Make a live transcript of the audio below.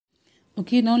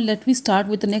Okay, now let me start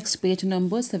with the next page,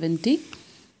 number 70.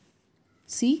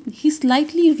 See, he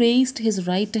slightly raised his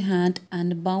right hand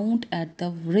and bound at the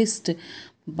wrist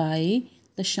by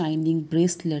the shining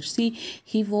bracelet. See,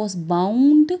 he was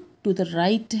bound to the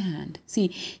right hand. See,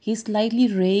 he slightly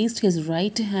raised his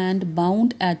right hand,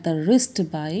 bound at the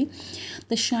wrist by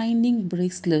the shining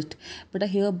bracelet. But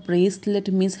here,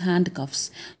 bracelet means handcuffs,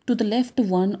 to the left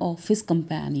one of his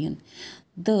companion.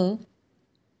 The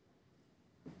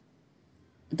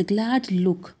glad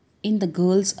look in the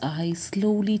girl's eyes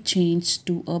slowly changed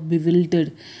to a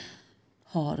bewildered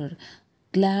horror.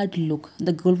 Glad look.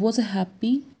 The girl was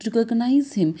happy to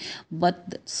recognize him,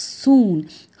 but soon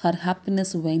her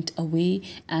happiness went away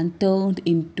and turned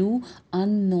into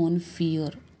unknown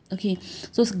fear. Okay,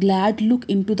 so glad look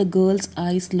into the girl's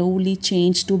eyes slowly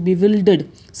changed to bewildered,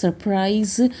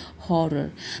 surprise,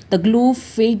 horror. The glow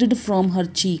faded from her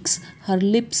cheeks. Her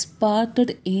lips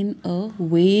parted in a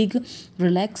vague,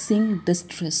 relaxing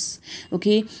distress.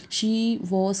 Okay, she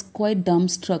was quite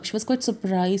dumbstruck. She was quite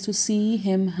surprised to see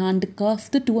him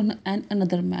handcuffed to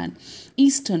another man.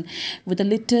 Easton, with a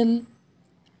little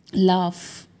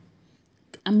laugh,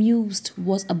 amused,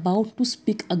 was about to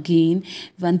speak again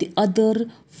when the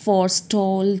other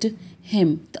forestalled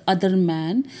him. The other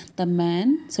man, the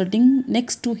man sitting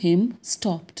next to him,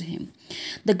 stopped him.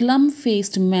 The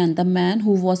glum-faced man, the man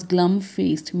who was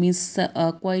glum-faced, means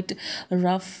quite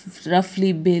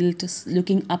roughly built,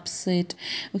 looking upset.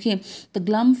 Okay, the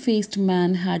glum-faced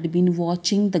man had been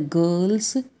watching the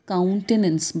girl's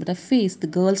countenance, but the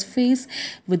girl's face,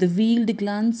 with the veiled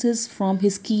glances from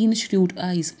his keen, shrewd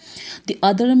eyes. The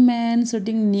other man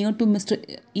sitting near to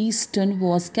Mr. Easton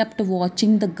was kept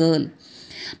watching the girl.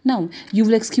 Now, you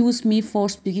will excuse me for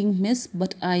speaking, miss,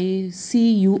 but I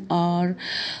see you are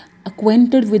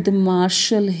acquainted with the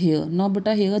marshal here. Now, but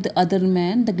here the other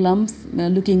man, the glum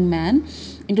looking man,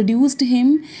 introduced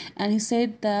him, and he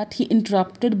said that he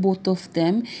interrupted both of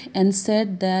them and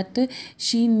said that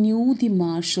she knew the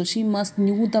marshal. She must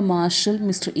knew the marshal,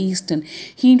 Mr. Easton.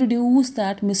 He introduced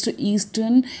that Mr.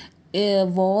 Easton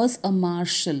was a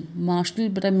marshal. Marshal,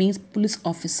 but I means police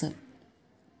officer.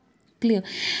 Clear.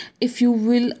 If you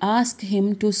will ask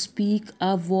him to speak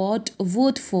a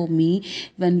word for me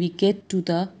when we get to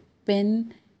the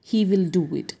pen, he will do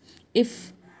it.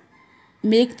 If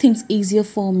make things easier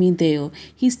for me there.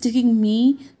 He's taking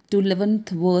me to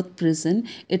Leavenworth prison.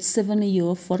 It's 7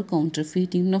 years for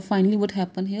counterfeiting. Now finally what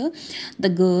happened here? The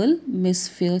girl, Miss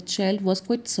Fairchild, was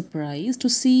quite surprised to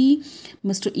see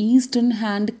Mr. Easton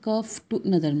handcuffed to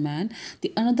another man.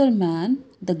 The another man,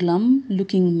 the glum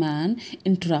looking man,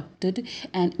 interrupted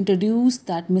and introduced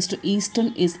that Mr.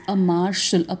 Easton is a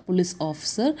marshal, a police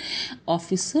officer,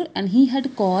 and he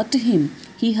had caught him.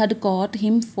 He had caught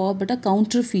him for better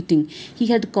counterfeiting. He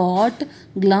had caught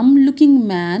glum looking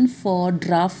man for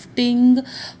drafting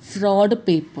fraud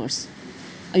papers.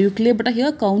 Are you clear? But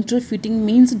here counterfeiting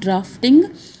means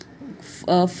drafting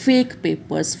fake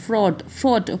papers, fraud.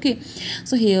 Okay,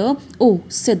 so here, oh,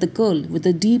 said the girl with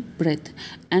a deep breath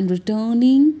and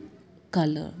returning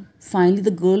color. Finally,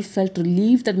 the girl felt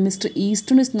relieved that Mr.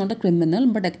 Easton is not a criminal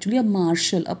but actually a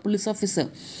marshal, a police officer.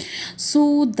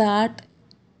 So that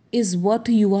is what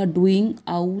you are doing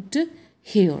out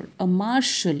here. A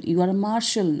marshal. You are a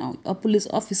marshal now, a police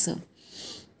officer.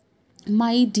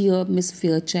 My dear Miss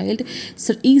Fairchild,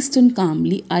 said Easton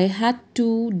calmly, I had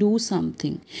to do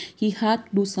something. He had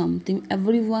to do something.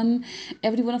 Every one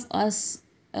of us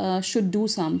should do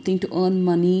something to earn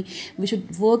money. We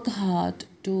should work hard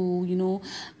to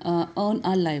earn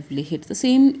our livelihood. The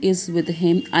same is with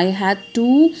him. I had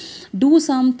to do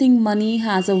something. Money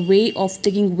has a way of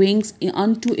taking wings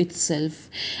unto itself,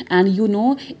 and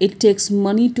it takes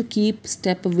money to keep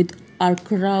step with our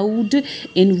crowd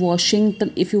in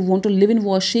Washington. If you want to live in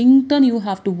Washington, you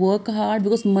have to work hard,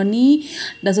 because money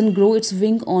doesn't grow its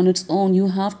wing on its own. You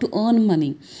have to earn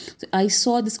money. So I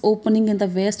saw this opening in the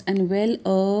West, and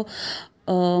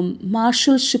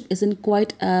marshalship isn't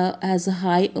quite as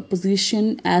high a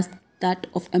position as that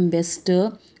of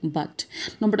ambassador, but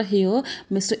here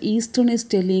Mr. Easton is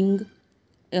telling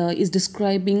is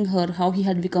describing her how he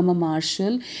had become a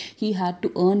marshal. He had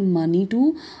to earn money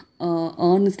to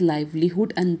earn his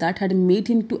livelihood, and that had made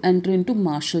him to enter into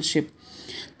marshalship.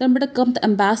 Then but come the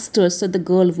ambassador, said the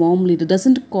girl warmly,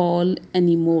 doesn't call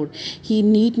anymore. He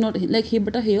need not, like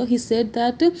here he said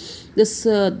that this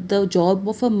the job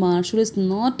of a marshal is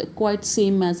not quite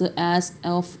same as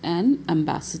of an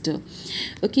ambassador.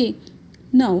 Okay,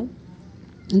 now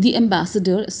the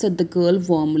ambassador, said the girl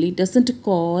warmly, doesn't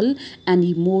call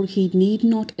anymore. He need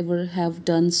not ever have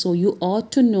done so. You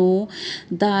ought to know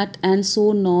that, and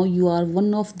so now you are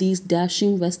one of these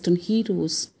dashing Western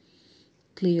heroes.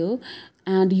 clear,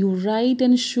 and you ride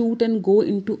and shoot and go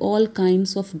into all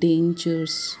kinds of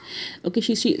dangers. Okay,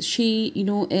 she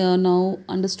now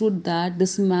understood that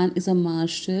this man is a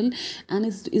marshal and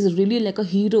is really like a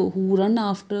hero who run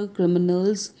after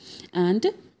criminals,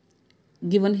 and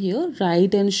given here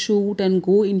ride and shoot and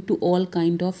go into all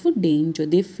kind of danger.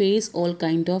 They face all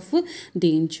kind of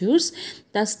dangers.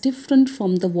 That's different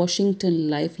from the Washington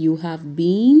life. You have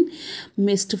been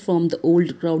missed from the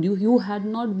old crowd. You had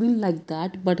not been like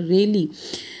that, but really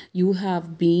you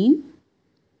have been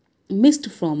missed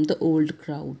from the old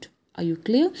crowd. Are you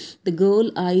clear? The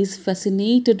girl, eyes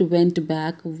fascinated, went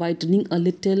back, widening a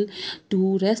little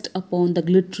to rest upon the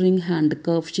glittering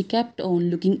handkerchief. She kept on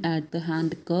looking at the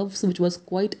handkerchiefs, which was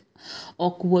quite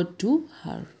awkward to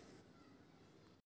her.